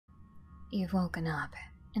You've woken up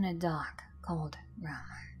in a dark, cold room.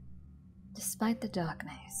 Despite the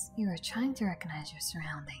darkness, you are trying to recognize your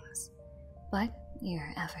surroundings, but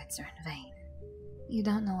your efforts are in vain. You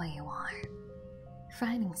don't know where you are.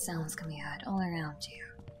 Frightening sounds can be heard all around you.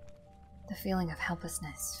 The feeling of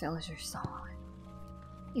helplessness fills your soul.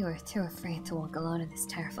 You are too afraid to walk alone in this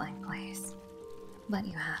terrifying place, but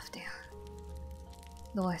you have to.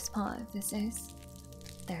 The worst part of this is,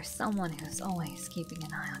 there's someone who's always keeping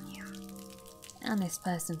an eye on you, and this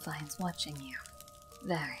person finds watching you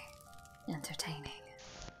very entertaining.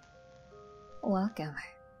 Welcome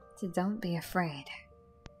to Don't Be Afraid.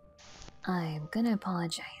 I'm gonna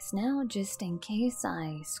apologize now just in case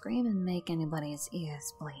I scream and make anybody's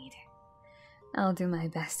ears bleed. I'll do my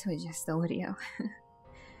best to adjust the audio.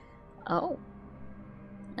 Oh,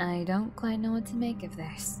 I don't quite know what to make of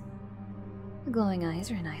this. The glowing eyes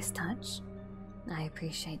are a nice touch. I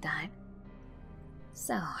appreciate that.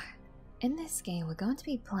 So, in this game we're going to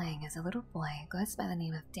be playing as a little boy who goes by the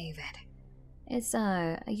name of David. It's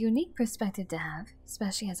a unique perspective to have,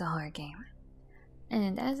 especially as a horror game.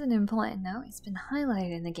 And as an important note, it's been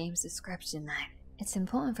highlighted in the game's description that it's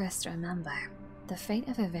important for us to remember the fate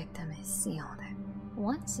of a victim is sealed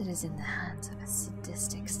once it is in the hands of a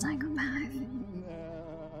sadistic psychopath.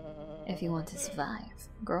 If you want to survive,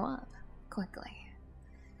 grow up quickly.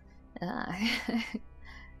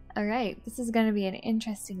 Alright, this is going to be an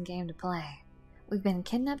interesting game to play. We've been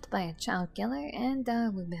kidnapped by a child killer and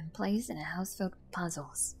we've been placed in a house filled with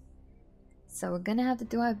puzzles. So we're gonna have to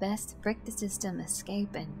do our best to break the system,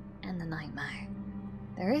 escape, and end the nightmare.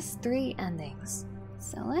 There is 3 endings,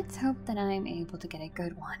 so let's hope that I'm able to get a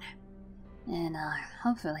good one. And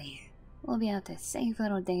hopefully we'll be able to save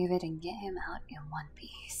little David and get him out in one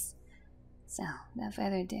piece. So, without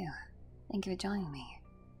further ado, thank you for joining me.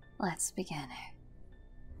 Let's begin.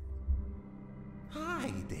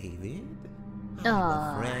 Hi, David. I'm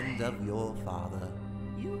a friend of your father.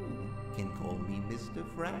 You can call me Mr.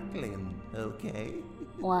 Franklin, okay?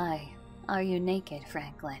 Why are you naked,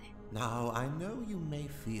 Franklin? Now, I know you may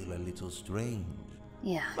feel a little strange.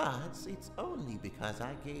 Yeah. But it's only because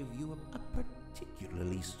I gave you a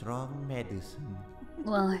particularly strong medicine.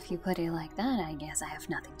 Well, if you put it like that, I guess I have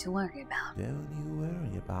nothing to worry about. Don't you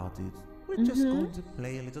worry about it. We're just going to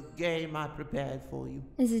play a little game I prepared for you.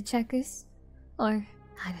 Is it checkers? Or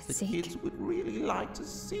hide and The seek? kids would really like to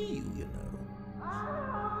see you, you know.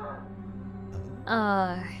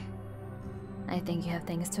 I think you have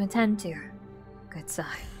things to attend to. Good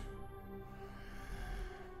sign.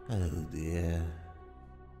 Oh dear.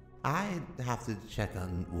 I have to check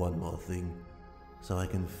on one more thing, so I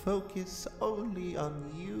can focus only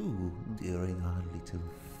on you during our little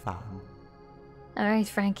fun. Alright,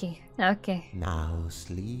 Frankie. Okay. Now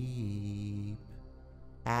sleep.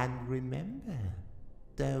 And remember,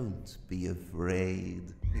 don't be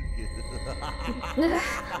afraid.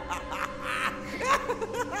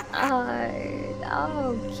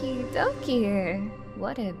 Okie dokie.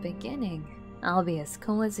 What a beginning. I'll be as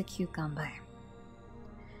cool as a cucumber.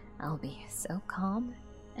 I'll be so calm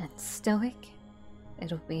and stoic.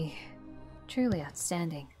 It'll be truly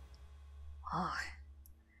outstanding. Oh.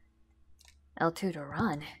 L2 to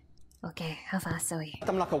run. Okay, how fast are we?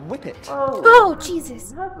 I'm like a whippet. Oh,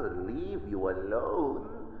 Jesus! Never leave you alone.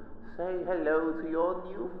 Say hello to your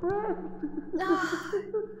new friend.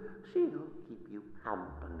 She'll keep you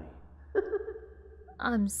company.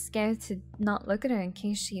 I'm scared to not look at her in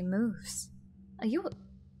case she moves. Are you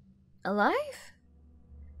alive?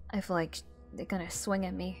 I feel like they're gonna swing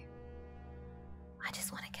at me. I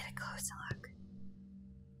just want to get a closer look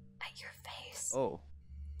at your face. Oh.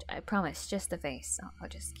 I promise, just the face. I'll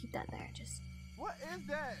just keep that there. Just. What is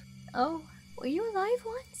that? Oh, were you alive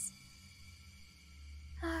once?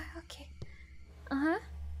 Okay.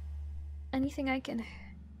 Anything I can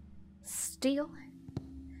steal?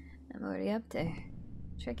 I'm already up to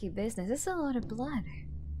tricky business. This is a lot of blood.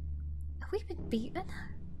 Have we been beaten?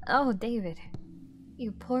 Oh, David.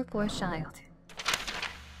 You poor, poor child.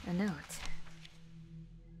 A note.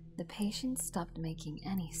 The patient stopped making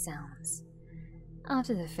any sounds.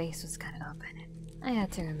 After the face was cut open, I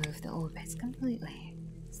had to remove the orbits completely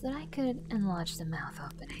so that I could enlarge the mouth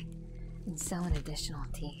opening and sew in additional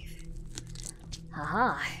teeth.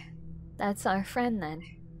 Haha, that's our friend then.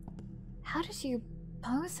 How did you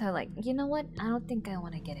pose her like, you know what, I don't think I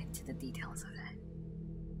want to get into the details of that.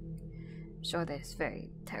 I'm sure there's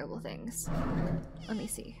very terrible things. Let me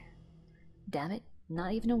see. Damn it,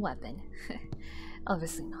 not even a weapon.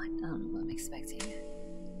 Obviously not, I don't know what I'm expecting.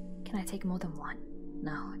 Can I take more than one?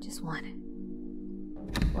 No, just one.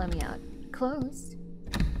 Let me out. Closed.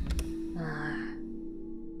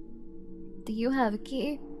 Do you have a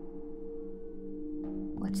key?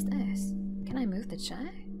 What's this? Can I move the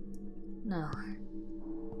chair? No.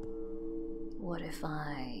 What if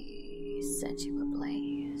I set you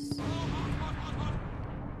ablaze?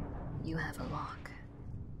 You have a lock.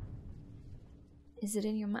 Is it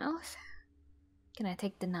in your mouth? Can I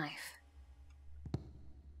take the knife?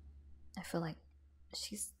 I feel like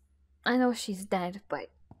I know she's dead,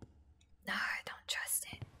 but I don't trust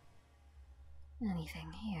it.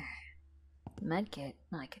 Anything here? Medkit?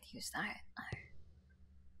 I could use that.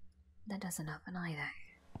 That doesn't open either.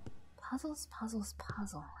 Puzzles, puzzles,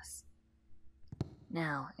 puzzles.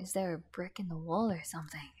 Now, is there a brick in the wall or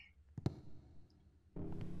something?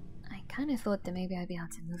 I kind of thought that maybe I'd be able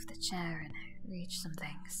to move the chair and reach some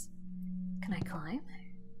things. Can I climb?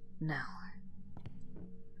 No.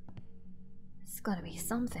 It's gotta be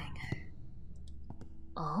something.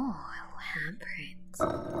 Oh, a handprint.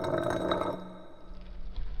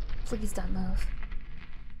 Please don't move.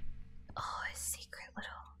 Oh, a secret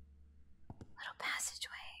little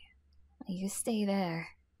passageway. You stay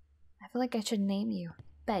there. I feel like I should name you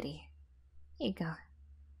Betty. Here you go.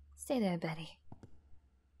 Stay there, Betty.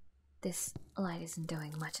 This light isn't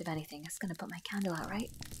doing much of anything. It's gonna put my candle out, right?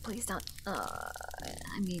 Please don't.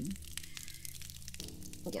 I mean,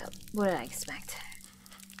 yeah, what did I expect?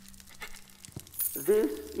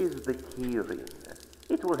 This is the key ring.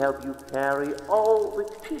 It will help you carry all the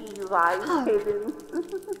keys I've hidden.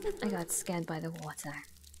 I got scared by the water.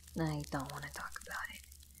 I don't want to talk about it.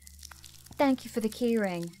 Thank you for the key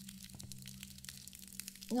ring.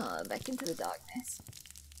 Oh, back into the darkness.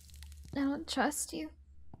 I don't trust you.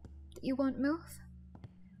 You won't move.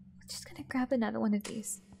 I'm just gonna grab another one of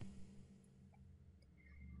these.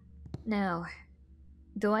 Now,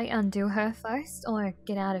 do I undo her first or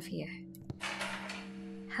get out of here?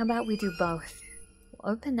 How about we do both?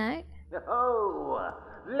 We'll open that. Oh,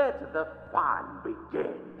 let the fun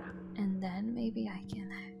begin. And then maybe I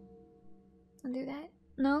can undo that?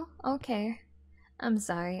 No? Okay. I'm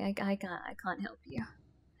sorry, I can't help you.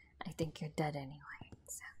 I think you're dead anyway,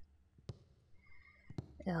 so.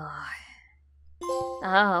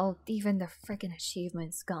 Oh, even the frickin'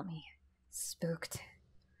 achievements got me spooked.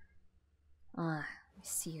 I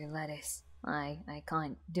see your lettuce. I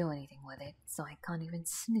can't do anything with it, so I can't even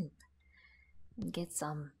snoop and get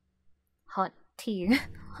some hot tea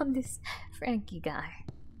on this Frankie guy.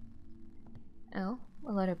 Oh,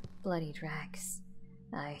 a lot of bloody drags.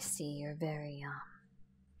 I see you're very,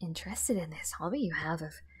 interested in this hobby you have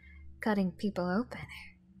of cutting people open.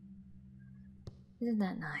 Isn't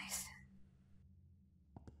that nice?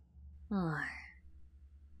 Oh,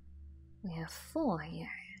 we have 4 here.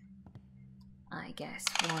 I guess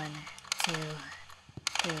 1, 2,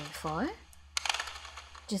 3, 4.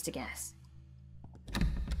 Just a guess.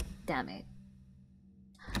 Damn it.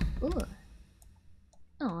 Ooh.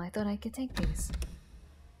 Oh, I thought I could take these.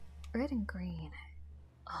 Red and green.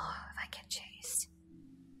 Oh, if I get chased,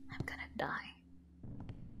 I'm gonna die.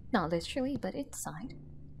 Not literally, but inside.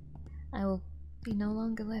 I will be no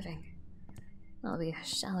longer living. I'll be a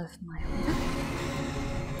shell of my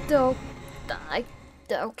own. Don't die.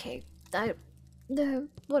 Okay.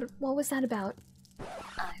 What was that about?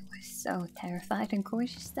 I was so terrified and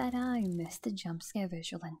cautious that I missed the jump scare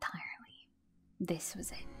visual entirely. This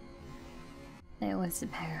was it. There was a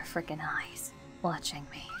pair of frickin' eyes watching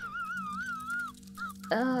me.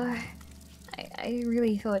 I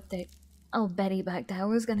really thought that old Betty back there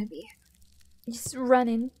was gonna be just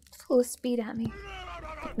running full speed at me.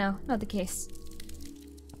 But no, not the case.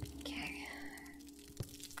 Okay.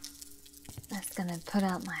 That's gonna put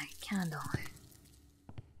out my candle.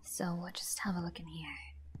 So we'll just have a look in here.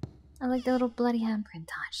 I like the little bloody handprint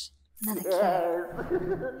touch. Another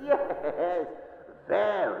key. Yes,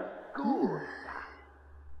 very good.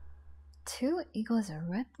 2 equals a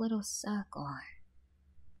red little circle.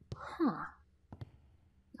 Huh.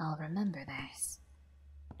 I'll remember this.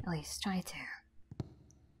 At least try to.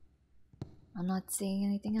 I'm not seeing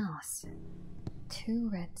anything else. 2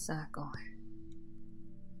 red circles.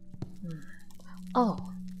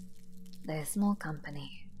 Oh, there's more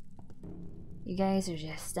company. You guys are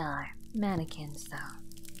just, mannequins, though.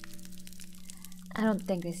 I don't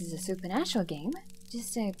think this is a supernatural game.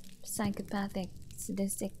 Just a psychopathic,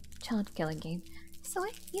 sadistic, child-killing game. So,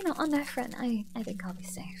 on that front, I think I'll be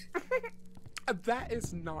safe. That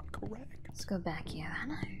is not correct. Let's go back here,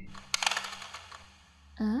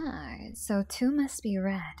 so 2 must be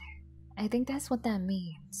red. I think that's what that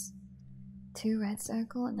means. 2 red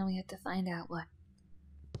circle, and then we have to find out what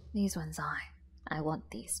these ones are. I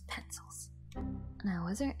want these pencils. Now,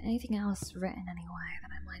 was there anything else written anywhere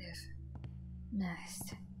that I might have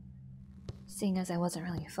missed? Seeing as I wasn't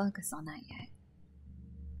really focused on that yet.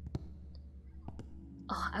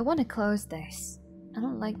 Oh, I want to close this. I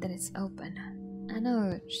don't like that it's open. I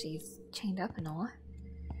know she's chained up and all,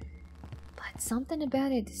 but something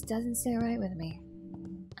about it just doesn't sit right with me.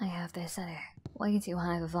 I have this at a way too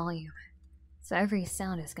high of a volume, so every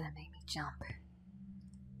sound is gonna make me jump.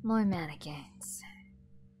 More mannequins.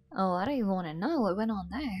 Oh, I don't even want to know what went on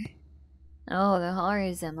there. Oh, the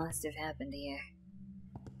horrors that must have happened here.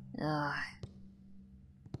 Ugh.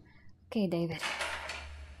 Okay, David.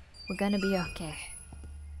 We're gonna be okay.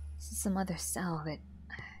 This is some other cell that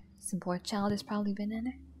some poor child has probably been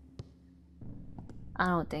in. I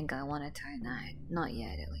don't think I want to turn that. Not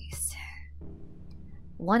yet, at least.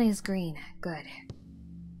 One is green. Good.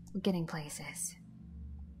 We're getting places.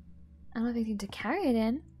 I don't have anything to carry it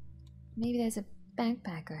in. Maybe there's a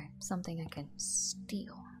backpack or something I can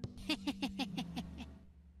steal.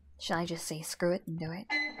 Should I just say screw it and do it?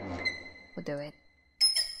 We'll do it.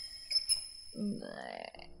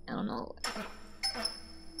 I don't know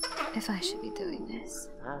if I should be doing this.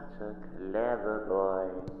 Such a clever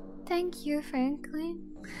boy. Thank you, Franklin.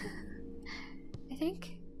 I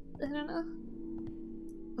don't know.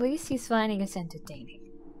 At least he's finding us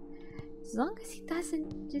entertaining. As long as he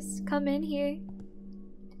doesn't just come in here,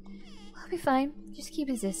 we'll be fine. Just keep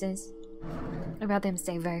his distance. I'd rather him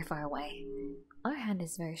stay very far away. Our hand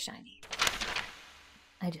is very shiny.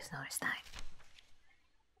 I just noticed that.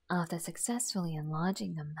 After successfully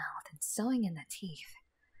enlarging the mouth and sewing in the teeth,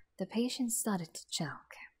 the patient started to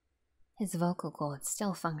choke. His vocal cords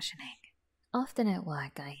still functioning. Often at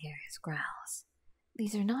work I hear his growls.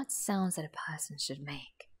 These are not sounds that a person should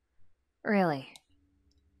make. Really.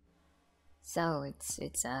 So it's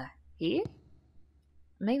here?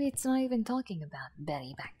 Maybe it's not even talking about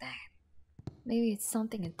Betty back there. Maybe it's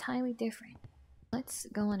something entirely different. Let's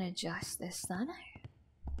go and adjust this then.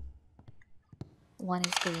 One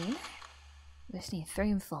is green. We just need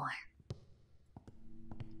 3 and 4.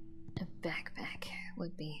 A backpack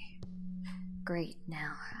would be great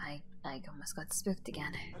now. I almost got spooked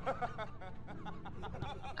again.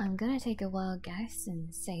 I'm gonna take a wild guess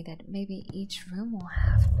and say that maybe each room will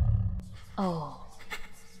have... Oh.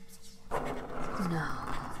 No.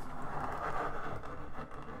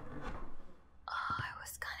 Oh, I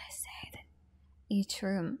was gonna say that each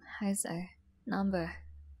room has a number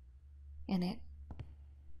in it.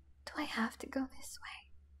 Do I have to go this way?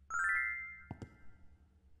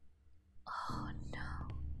 Oh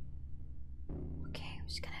no. Okay, I'm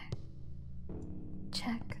just gonna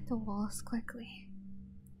check the walls quickly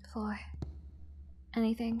for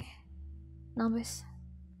anything. Numbers.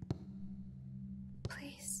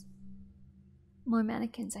 Please. More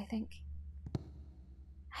mannequins, I think.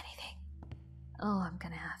 Anything. Oh, I'm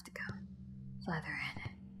gonna have to go further in.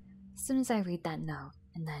 As soon as I read that note,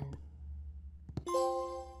 and then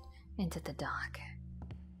into the dark.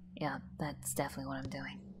 Yeah, that's definitely what I'm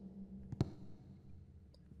doing.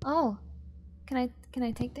 Oh, can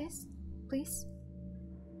I take this, please?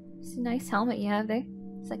 It's a nice helmet you have there.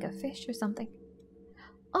 It's like a fish or something.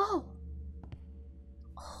 Oh,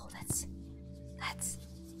 that's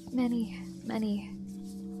many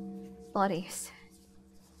bodies.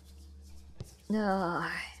 No,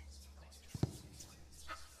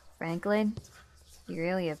 Franklin, you're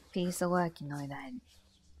really a piece of work, you know that.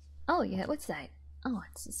 Oh yeah, what's that? Oh,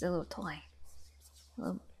 it's just a little toy. A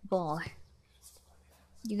little ball.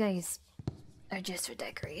 You guys are just for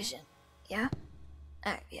decoration, yeah?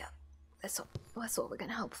 Yeah. That's what we're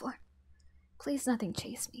gonna hope for. Please nothing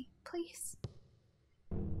chase me, please.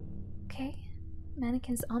 Okay.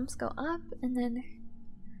 Mannequin's arms go up, and then...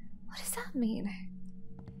 What does that mean?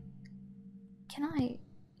 Can I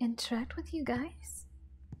interact with you guys?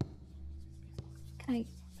 Can I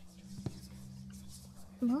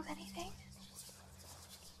move anything?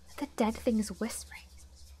 The dead thing is whispering.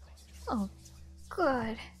 Oh,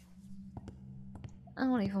 good. I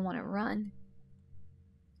don't even want to run.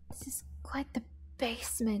 This is quite the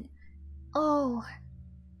basement. Oh.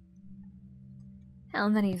 How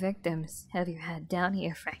many victims have you had down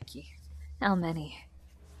here, Frankie? How many?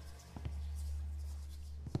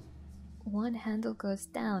 One handle goes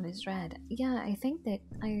down is red. Yeah, I think that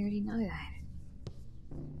I already know that.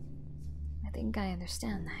 I think I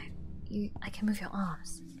understand that. I can move your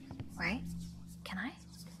arms, right? Can I?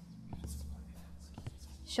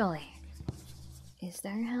 Surely. Is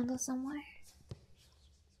there a handle somewhere?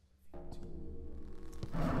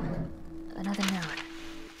 Another note.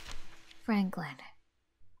 Franklin,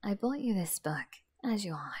 I bought you this book, as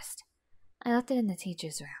you asked. I left it in the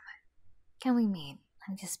teacher's room. Can we meet?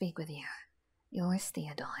 I need to speak with you. Yours,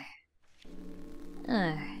 Theodore.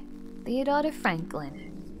 Theodore to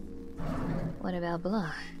Franklin. What about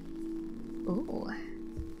Blah? Ooh.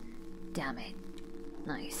 Damn it.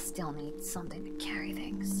 I still need something to carry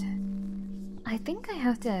things. I think I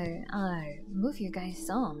have to move you guys'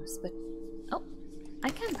 arms, but oh, I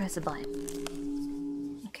can press a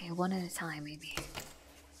button. Okay, one at a time, maybe.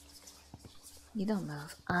 You don't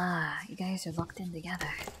move. Ah, you guys are locked in together.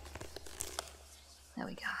 There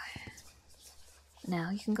we go. Now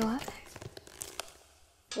you can go up.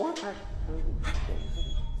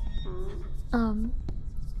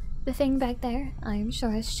 The thing back there, I'm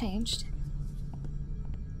sure has changed.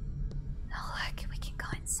 Oh look, we can go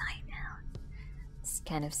inside now. It's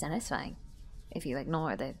kind of satisfying, if you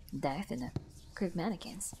ignore the death and the crude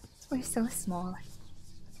mannequins. We're so small.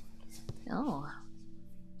 Oh,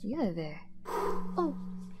 you there. Oh,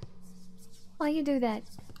 why you do that?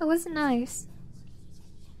 It wasn't nice.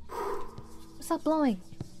 Stop blowing.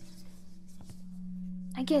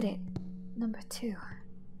 I get it. Number 2.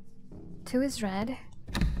 2 is red.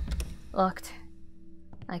 Locked.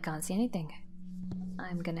 I can't see anything.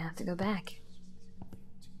 I'm gonna have to go back.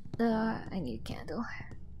 I need a candle.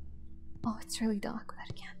 Oh, it's really dark without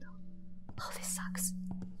a candle. Oh, this sucks.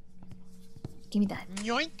 Give me that.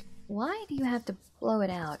 Yoink! Why do you have to blow it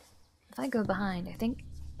out? If I go behind, I think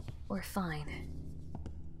we're fine.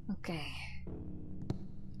 Okay.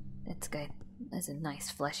 That's good. That's a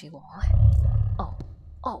nice fleshy wall. Oh.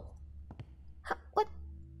 Oh. What?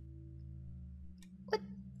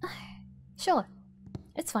 What? Sure.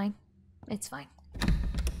 It's fine. It's fine.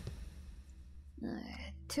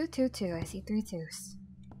 2, 2, 2. I see 3 2s.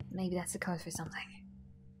 Maybe that's the code for something.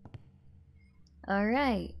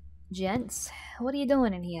 Alright, gents. What are you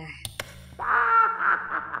doing in here?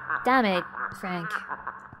 Damn it, Frank.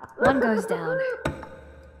 1 goes down.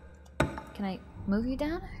 Can I move you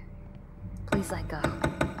down? Please let go.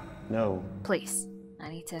 No. Please. I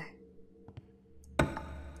need to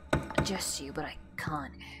adjust you, but I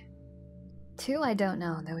can't. 2, I don't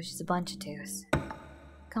know. There was just a bunch of 2s.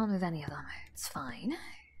 Can't move any of them. It's fine.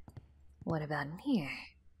 What about in here?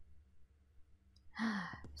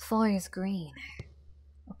 4 is green.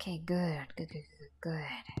 Okay, good. Good, good, good,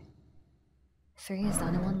 good. 3 is the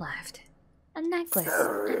only one left. A necklace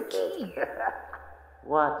and a key.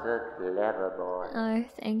 What a clever boy. Oh,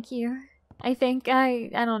 thank you. I think I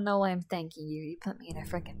don't know why I'm thanking you. You put me in a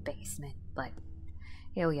freaking basement, but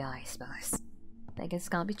here we are, I suppose. I guess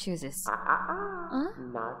can't be choosers. Huh?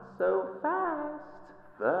 Not so fast.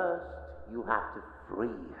 First, you have to free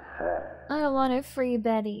her. I don't want to free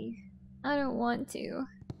Betty. I don't want to.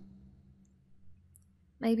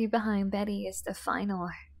 Maybe behind Betty is the final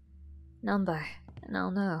number, and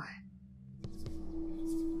I'll know.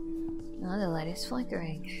 Oh, the light is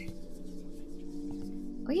flickering.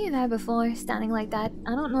 Were you there before, standing like that?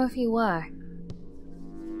 I don't know if you were.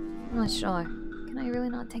 I'm not sure. Can I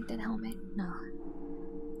really not take that helmet? No.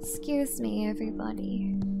 Excuse me,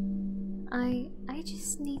 everybody. I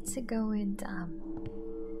just need to go and,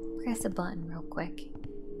 press a button real quick.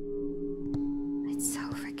 It's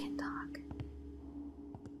so freaking dark.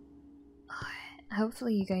 Oh,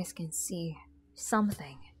 hopefully you guys can see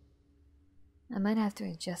something. I might have to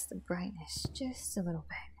adjust the brightness just a little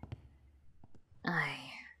bit. I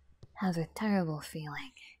have a terrible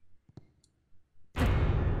feeling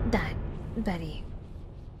that Betty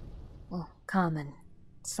will come and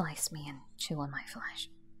slice me and chew on my flesh.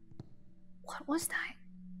 What was that?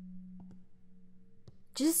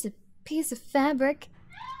 Just a piece of fabric?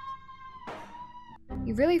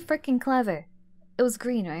 You're really freaking clever. It was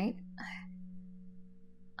green, right?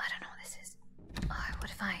 I don't know what this is. What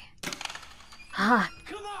if I...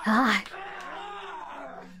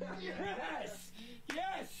 Yes!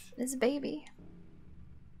 Yes! This baby.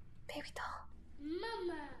 Baby doll.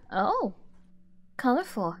 Mama. Oh!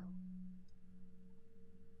 Colorful.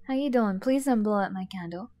 How you doing? Please don't blow out my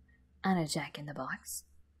candle. And a jack in the box.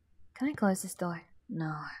 Can I close this door?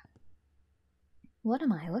 No. What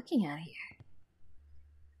am I looking at here?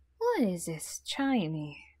 What is this trying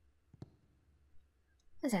me?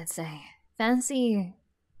 What does that say? Fancy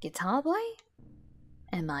guitar boy?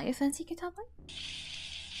 Am I a fancy guitar boy?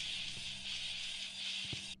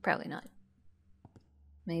 Probably not.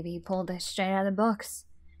 Maybe he pulled this straight out of the box.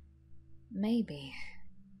 Maybe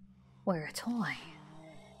we're a toy.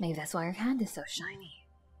 Maybe that's why our hand is so shiny.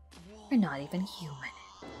 We're not even human.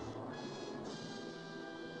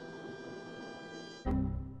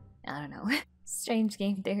 I don't know. Strange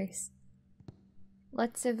game theories.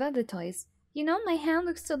 Lots of other toys. You know, my hand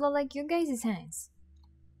looks a lot like your guys' hands.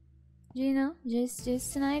 You know, just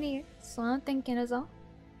an idea. That's what I'm thinking is all.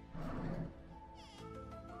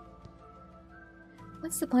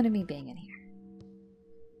 What's the point of me being in here?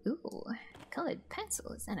 Ooh, colored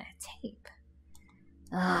pencils and a tape.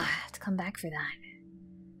 I have to come back for that.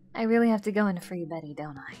 I really have to go and free Betty,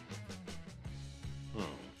 don't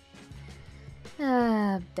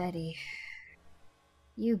I? Betty.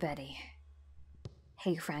 You, Betty,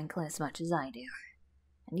 hate Franklin as much as I do.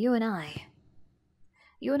 And you and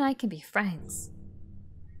I can be friends.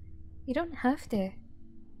 You don't have to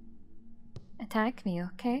attack me,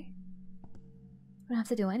 okay? You don't have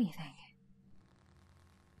to do anything.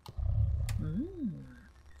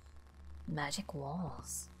 Magic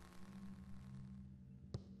walls.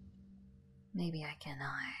 Maybe I can,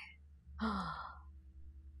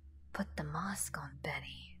 put the mask on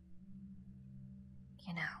Betty.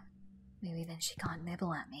 You know, maybe then she can't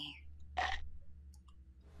nibble at me.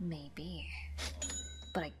 Maybe.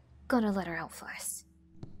 But I gotta let her out first.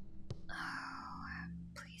 Oh,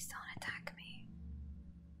 please don't attack me.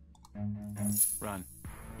 Run.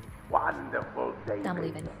 Wonderful, David. I'm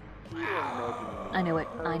leaving. I knew it.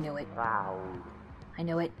 I knew it. I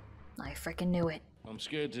knew it. I frickin' knew it. I'm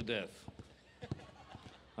scared to death.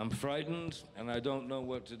 I'm frightened, and I don't know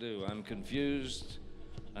what to do. I'm confused,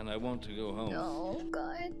 and I want to go home. Oh,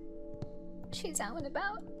 God. She's out and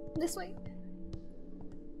about. This way.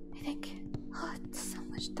 I think. Oh, it's so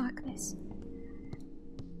much darkness.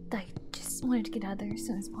 I just wanted to get out of there as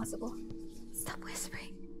soon as possible. Stop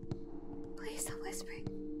whispering. Please stop whispering.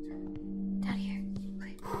 Down here.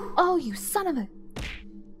 Please. Oh, you son of a...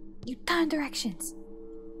 You turned directions.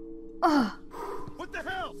 Oh. What the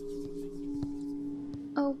hell?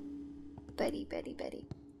 Oh. Betty.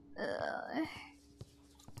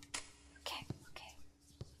 Okay.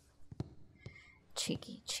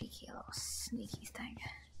 Cheeky little sneaky thing.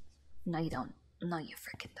 No, you don't. No, you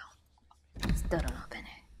frickin' don't. Still don't open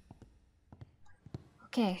it.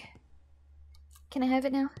 Okay. Can I have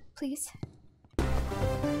it now, please?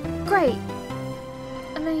 Great!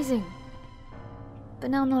 Amazing! But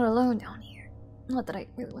now I'm not alone down here. Not that I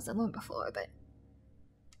really was alone before, but...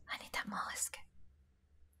 I need that mask.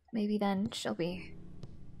 Maybe then she'll be...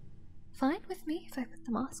 fine with me if I put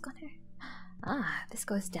the mask on her. Ah, this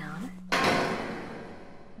goes down.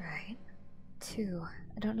 Right. 2.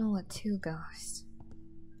 I don't know what 2 goes.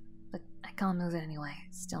 But I can't move it anyway.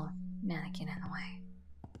 It's still a mannequin in the way.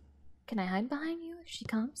 Can I hide behind you if she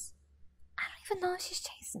comes? I don't even know if she's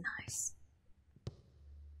chasing us.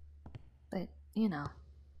 But, you know.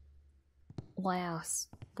 Why else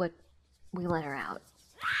would we let her out?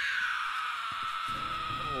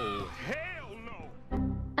 Oh, hell no!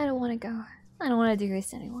 I don't want to go. I don't want to do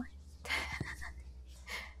this anymore.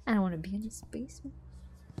 I don't want to be in this basement.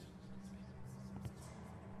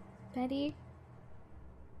 Betty?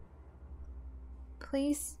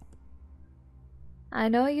 Please? I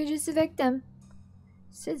know you're just a victim.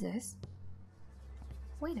 Scissors?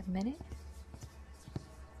 Wait a minute.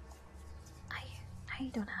 I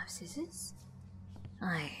don't have scissors.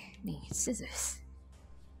 I need scissors.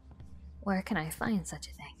 Where can I find such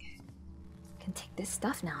a thing? I can take this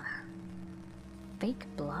stuff now though. Fake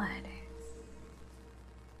blood.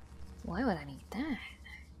 Why would I need that?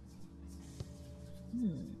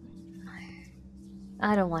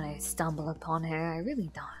 I don't want to stumble upon her, I really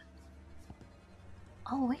don't.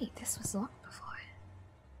 Oh wait, this was locked before.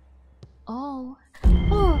 Oh,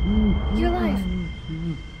 you're alive.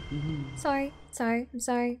 Sorry, I'm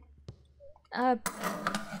sorry. Can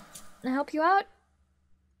I help you out?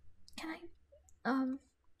 Can I?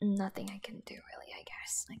 Nothing I can do really, I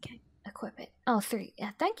guess. I can't equip it. Oh, 3.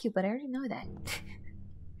 Yeah, thank you, but I already know that.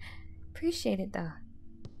 Appreciate it though.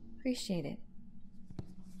 Appreciate it.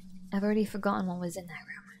 I've already forgotten what was in that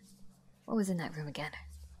room. What was in that room again?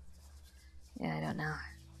 Yeah, I don't know.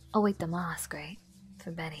 Oh wait, the mask, right?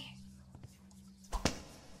 For Betty.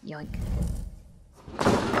 Yoink.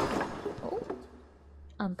 Oh,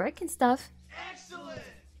 I'm breaking stuff. Excellent!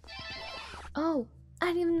 Oh, I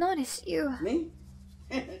didn't even notice you. Me?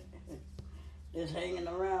 Just hanging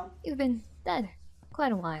around. You've been dead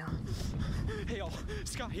quite a while. Hey y'all,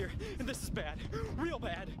 Scott here, and this is bad. Real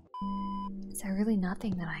bad. Is there really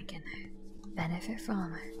nothing that I can benefit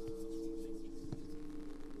from?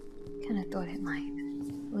 Kinda thought it might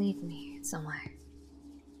lead me somewhere.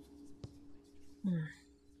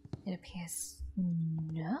 It appears...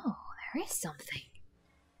 No, there is something.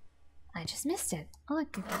 I just missed it. Oh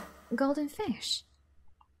look, a golden fish.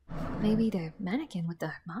 Maybe the mannequin with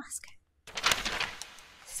the mask.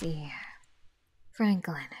 See,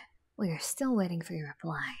 Franklin, we are still waiting for your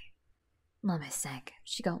reply. Mom is sick.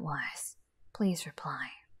 She got worse. Please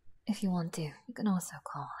reply. If you want to, you can also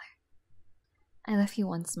call her. I left you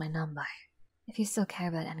once my number. If you still care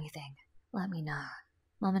about anything, let me know.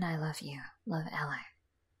 Mom and I love you. Love, Ella.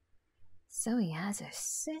 So he has a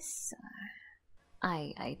sister.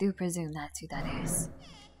 I do presume that's who that is.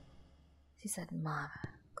 She said Mom.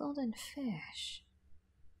 golden fish.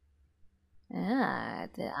 Ah,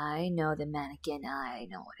 I know the mannequin. I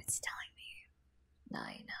know what it's telling me.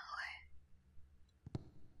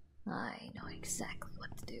 I know exactly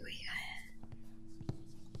what to do here.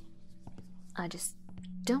 I just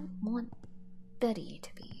don't want Betty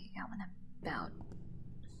to be out and about.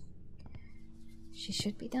 She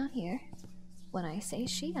should be down here. When I say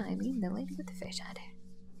she, I mean the lady with the fish head.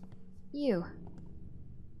 You.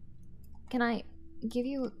 Can I give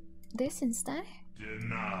you this instead?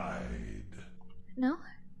 Denied. No?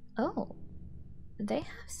 Oh. They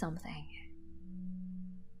have something.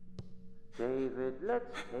 David,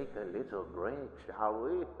 let's take a little break, shall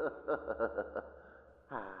we?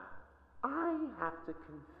 I have to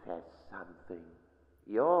confess something.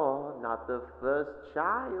 You're not the first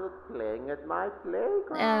child playing at my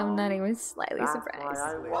playground. I'm not even slightly That's surprised.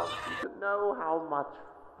 why I want you to know how much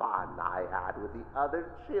fun I had with the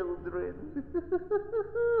other children.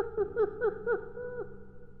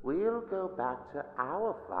 We'll go back to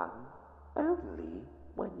our fun only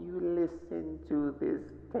when you listen to this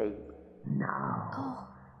tape. Now,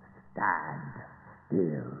 stand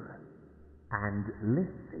still and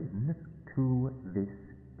listen to this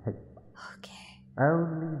tape. Okay.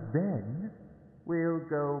 Only then we'll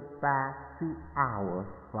go back to our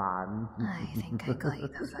fun. I think I got you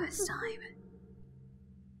the first time.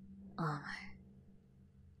 I'm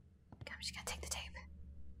just gonna take the tape.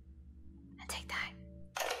 And take that.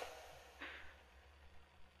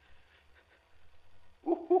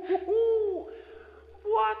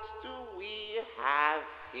 What do we have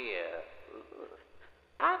here?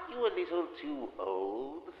 Aren't you a little too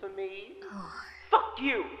old for me? Oh, Fuck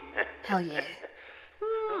you! hell yeah.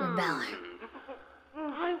 Rebel.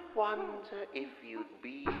 I wonder if you'd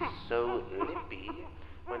be so lippy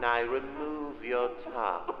when I remove your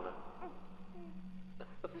tongue.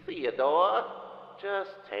 Theodore,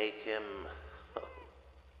 just take him.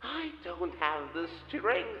 I don't have the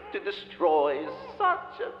strength to destroy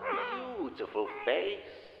such a beautiful face.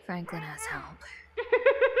 Franklin has help.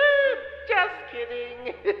 Just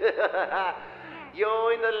kidding.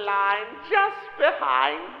 You're in the line just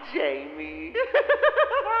behind Jamie.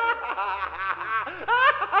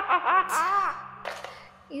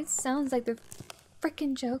 It sounds like the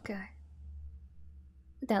frickin' Joker.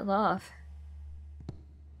 That laugh.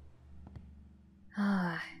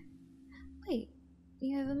 Ah. Wait,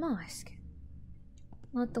 you have a mask.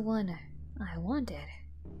 Not the one I wanted.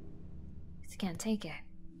 I can't take it.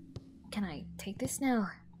 Can I take this now?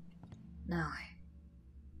 No.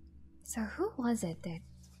 So who was it that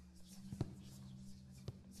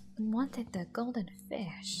wanted the golden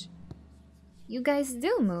fish? You guys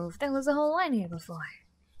do move. There was a whole line here before.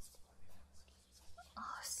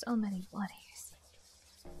 Oh, so many bodies.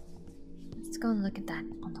 Let's go and look at that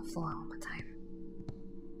on the floor one more time.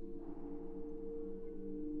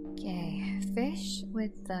 Okay, fish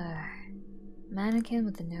with the mannequin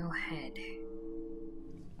with the no head.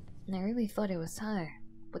 And I really thought it was her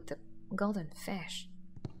with the golden fish.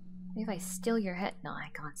 What if I steal your head? No, I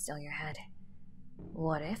can't steal your head.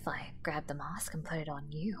 What if I grab the mask and put it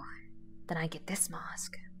on you? Then I get this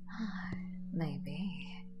mask.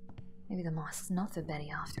 Maybe. Maybe the mask's not for Betty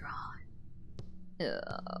after all.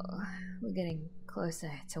 Oh, we're getting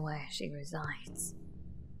closer to where she resides.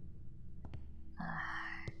 I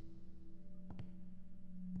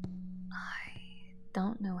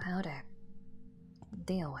don't know how to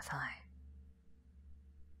deal with her.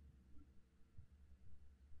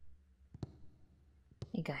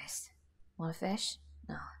 Hey guys, want a fish?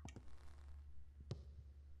 No.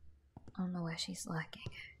 I don't know where she's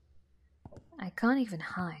lurking. I can't even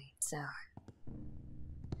hide, so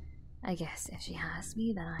I guess if she has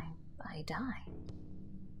me, then I die.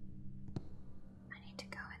 I need to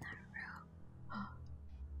go in that room.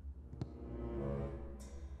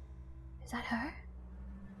 Is that her?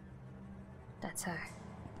 That's her.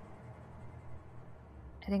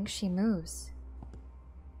 I think she moves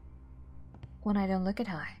when I don't look at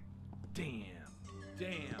her. Damn,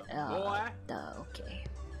 boy. Okay.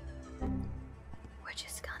 We're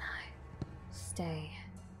just gonna stay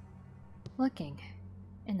looking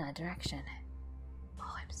in that direction.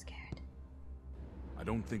 Oh, I'm scared. I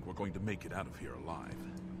don't think we're going to make it out of here alive.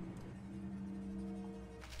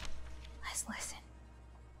 Let's listen.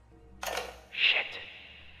 Shit.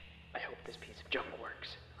 I hope this piece of junk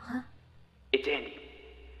works. Huh? It's Andy.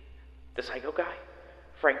 The psycho guy.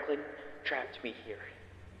 Franklin trapped me here.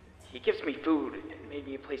 He gives me food and made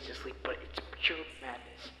me a place to sleep, but it's pure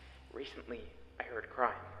madness. Recently, I heard a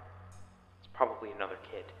crime. It's probably another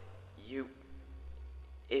kid.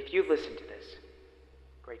 If you listen to this,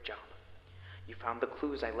 great job. You found the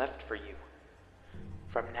clues I left for you.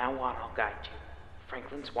 From now on, I'll guide you.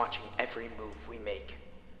 Franklin's watching every move we make.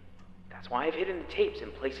 That's why I've hidden the tapes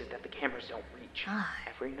in places that the cameras don't reach.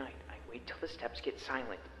 Every night, I wait till the steps get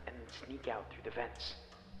silent and then sneak out through the vents.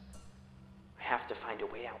 I have to find a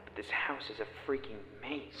way out, but this house is a freaking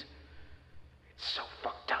maze. It's so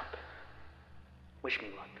fucked up. Wish me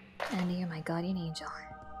luck. Andy, you're my guardian angel.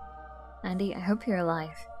 Andy, I hope you're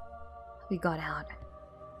alive. We got out.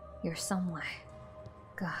 You're somewhere.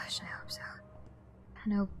 Gosh, I hope so. I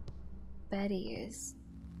know Betty is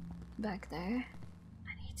back there.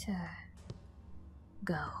 I need to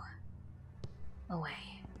go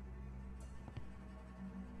away.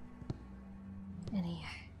 Annie,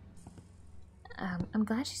 I'm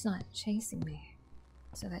glad she's not chasing me.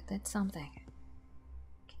 So that's something.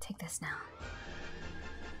 I can take this now.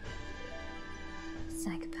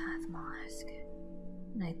 Psychopath mask.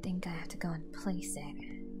 And I think I have to go and place it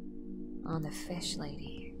on the fish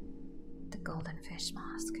lady. The golden fish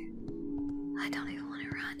mask. I don't even want to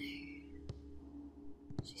run.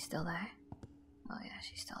 She's still there? Oh yeah,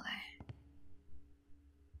 she's still there.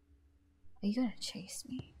 Are you gonna chase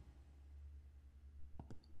me?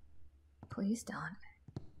 Please don't.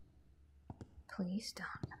 Please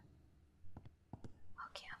don't.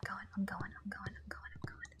 Okay, I'm going.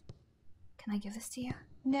 Can I give this to you?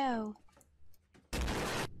 No.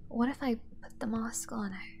 What if I put the mask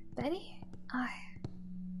on her? Betty?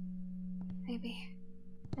 Maybe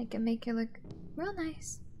I can make you look real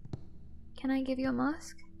nice. Can I give you a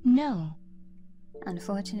mask? No.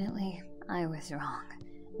 Unfortunately, I was wrong.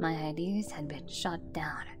 My ideas had been shot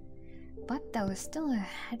down. But there was still a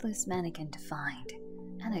headless mannequin to find,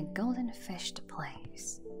 and a golden fish to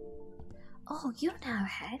place. Oh, you don't have a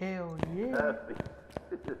head? Hell yeah.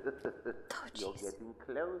 Oh, You're jeez. getting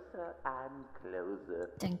closer and closer.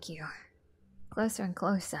 Thank you. Closer and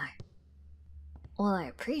closer. Well, I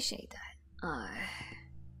appreciate that.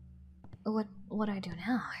 What do I do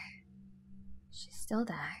now? She's still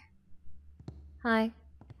there. Hi.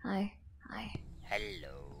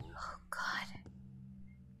 Hello. Oh, God.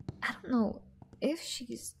 I don't know if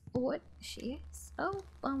she's what she is. Oh,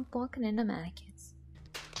 I'm walking into mannequins.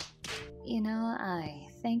 You know, I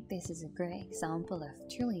think this is a great example of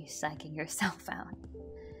truly psyching yourself out.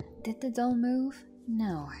 Did the doll move?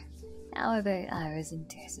 No. However, I was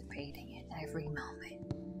anticipating it every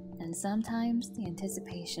moment. And sometimes the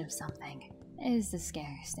anticipation of something is the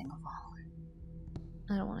scariest thing of all.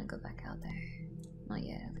 I don't want to go back out there. Not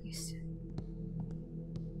yet, at least.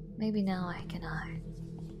 Maybe now I can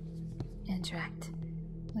interact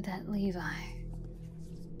with that Levi.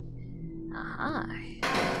 Aha!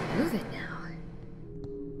 Move it now.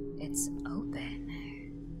 It's open.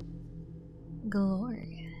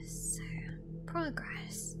 Glorious.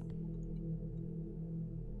 Progress.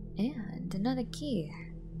 And another key.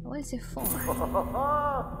 What is it for? Yes,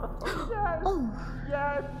 Oh!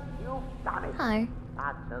 yes, you've done it. Hi.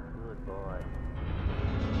 That's a good boy.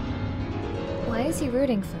 Why is he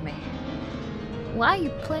rooting for me? Why are you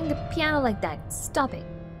playing the piano like that? Stop it.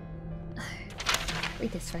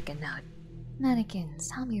 Read this frickin' note. Mannequins,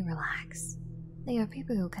 help me relax. They are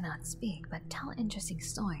people who cannot speak, but tell interesting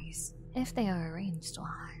stories, if they are arranged well.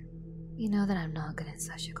 You know that I'm not good at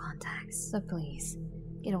social contacts, so please,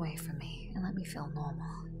 get away from me and let me feel normal.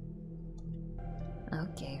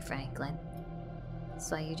 Okay, Franklin.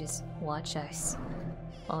 So you just watch us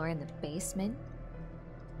while we're in the basement?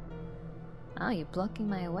 Oh, you're blocking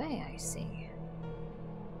my way, I see.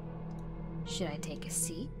 Should I take a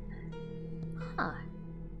seat? Huh.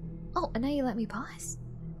 Oh, and now you let me pause?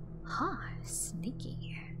 Huh,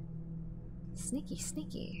 sneaky. Sneaky,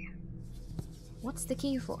 sneaky. What's the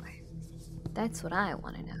key for? That's what I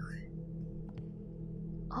want to know.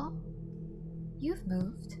 Oh, you've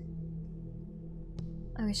moved.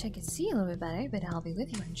 I wish I could see a little bit better, but I'll be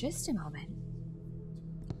with you in just a moment.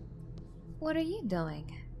 What are you doing?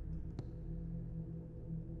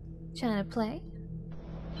 Trying to play?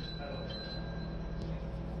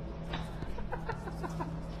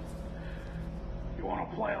 You want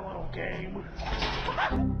to play a little game?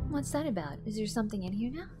 What's that about? Is there something in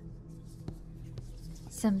here now?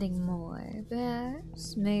 Something more,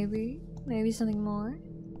 perhaps? Maybe? Maybe something more?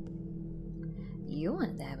 You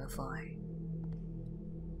weren't there before.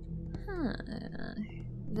 Huh.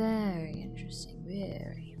 Very interesting,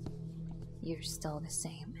 very. You're still the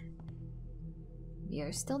same.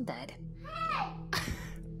 You're still dead.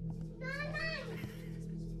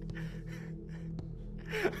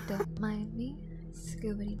 Don't mind me,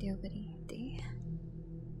 scoobity doobity dee.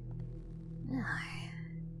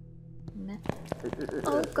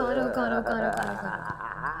 Oh god, oh god, oh god, oh god, oh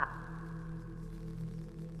god.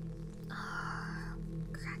 Oh,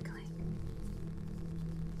 crackling.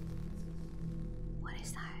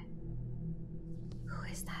 is that? Who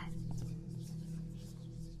is that?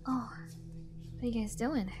 Oh, what are you guys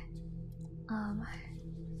doing?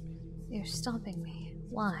 You're stopping me.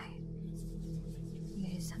 Why? You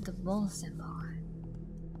guys have the bull symbol.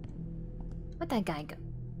 Where'd that guy go?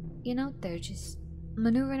 You know, they're just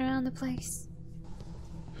maneuvering around the place.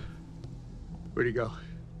 Where'd he go?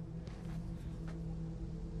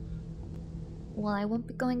 Well, I won't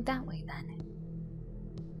be going that way then.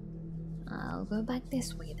 I'll go back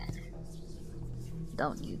this way then.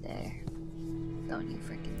 Don't you dare. Don't you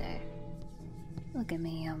freaking dare. Look at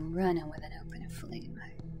me, I'm running with an open flame.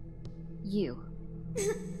 You.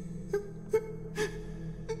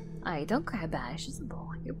 Alright, don't cry about it, she's a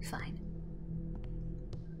bull. You'll be fine.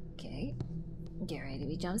 Okay. Get ready to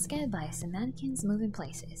be jump scared by some mannequins moving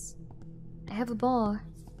places. I have a ball.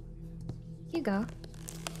 Here you go.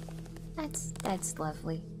 That's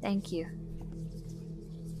lovely. Thank you.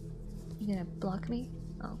 You gonna block me?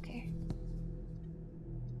 Okay.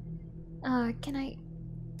 Can I...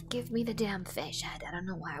 Give me the damn fish head. I don't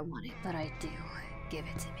know why I want it, but I do. Give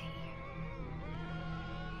it to me.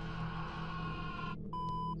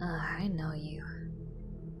 I know you.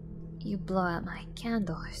 You blow out my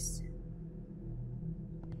candles.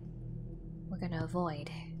 We're gonna avoid.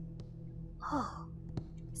 Oh,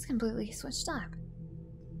 it's completely switched up.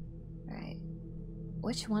 Alright.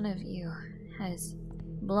 Which one of you has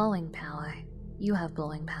blowing power? You have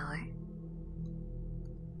blowing power.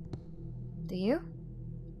 Do you?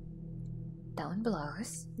 That one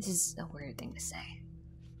blows. This is a weird thing to say.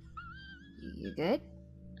 You good?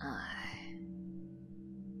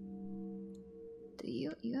 Do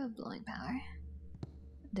you have blowing power?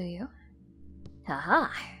 Do you? Haha!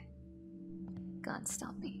 God,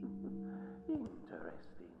 stop me.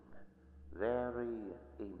 Interesting. Very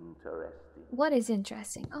interesting. What is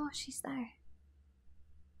interesting? Oh, she's there.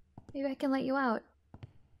 Maybe I can let you out.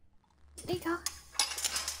 There you go.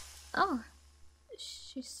 Oh,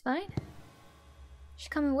 she's fine. She's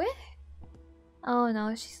coming with? Oh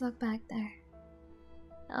no, she's looked back there.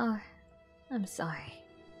 Oh, I'm sorry.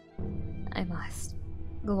 I must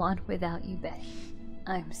go on without you, Betty.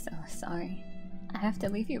 I'm so sorry. I have to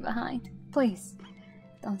leave you behind. Please,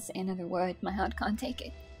 don't say another word. My heart can't take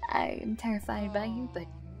it. I am terrified by you, but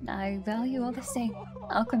I value all the same.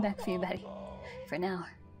 I'll come back for you, Betty. For now,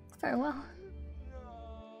 farewell.